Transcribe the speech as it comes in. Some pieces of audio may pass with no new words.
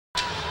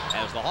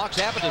as the Hawks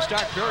happen to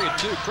start period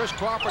 2. Chris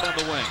Crawford on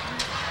the wing.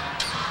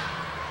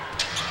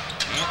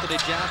 Anthony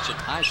Johnson,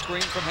 high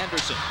screen from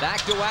Henderson.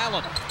 Back to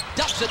Allen.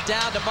 Dumps it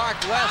down to Mark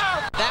West.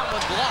 That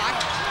one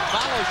blocked.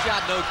 Follow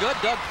shot no good.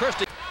 Doug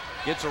Christie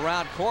gets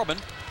around Corbin.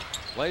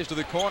 Plays to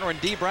the corner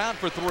and D. Brown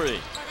for 3.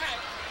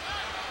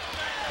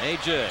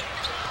 AJ.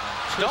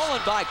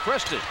 Stolen by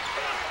Christie.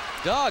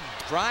 Doug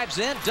drives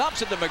in,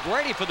 dumps it to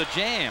McGrady for the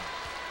jam.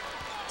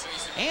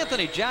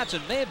 Anthony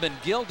Johnson may have been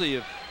guilty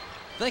of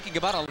thinking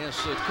about it. Yes,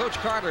 Coach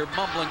Carter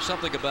mumbling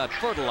something about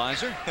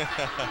fertilizer.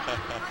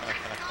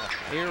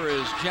 Here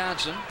is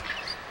Johnson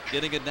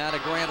getting it now to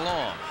Grant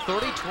Long.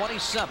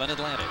 30-27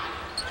 Atlantic.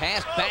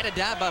 Pass batted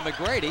down by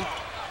McGrady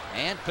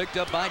and picked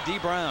up by D.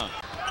 Brown.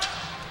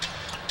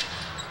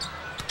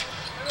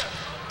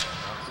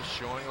 Just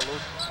showing a little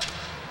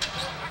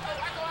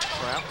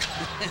trap.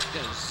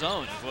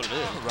 Zone is what it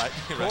is. Right.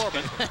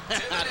 Corbin to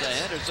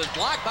Henderson.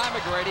 Blocked by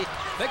McGrady.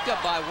 Picked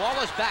up by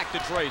Wallace. Back to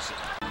Tracy.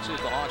 Let's see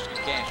if the Hawks can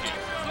cash in.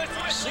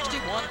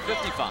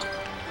 61-55.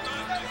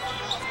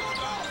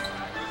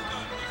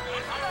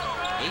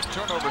 8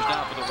 turnovers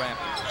now for the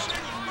Raptors.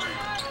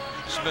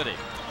 Smitty.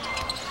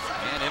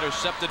 And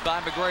intercepted by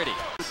McGrady.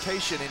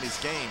 In his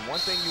game. One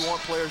thing you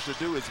want players to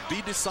do is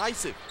be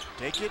decisive.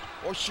 Take it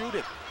or shoot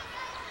it.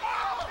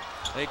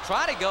 They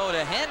try to go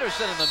to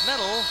Henderson in the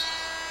middle.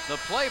 The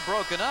play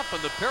broken up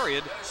and the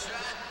period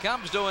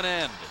comes to an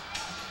end.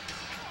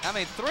 I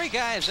mean, 3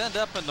 guys end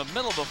up in the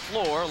middle of the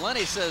floor.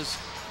 Lenny says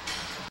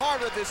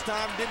harder this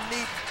time, didn't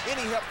need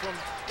any help from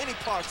any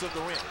parts of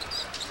the rim.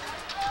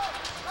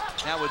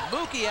 Now with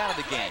Mookie out of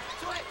the game,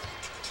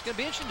 it's going to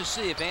be interesting to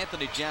see if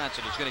Anthony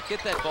Johnson is going to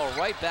get that ball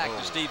right back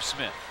to Steve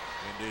Smith.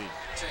 Indeed.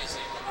 Tracy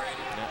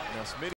McGrady. Now Smith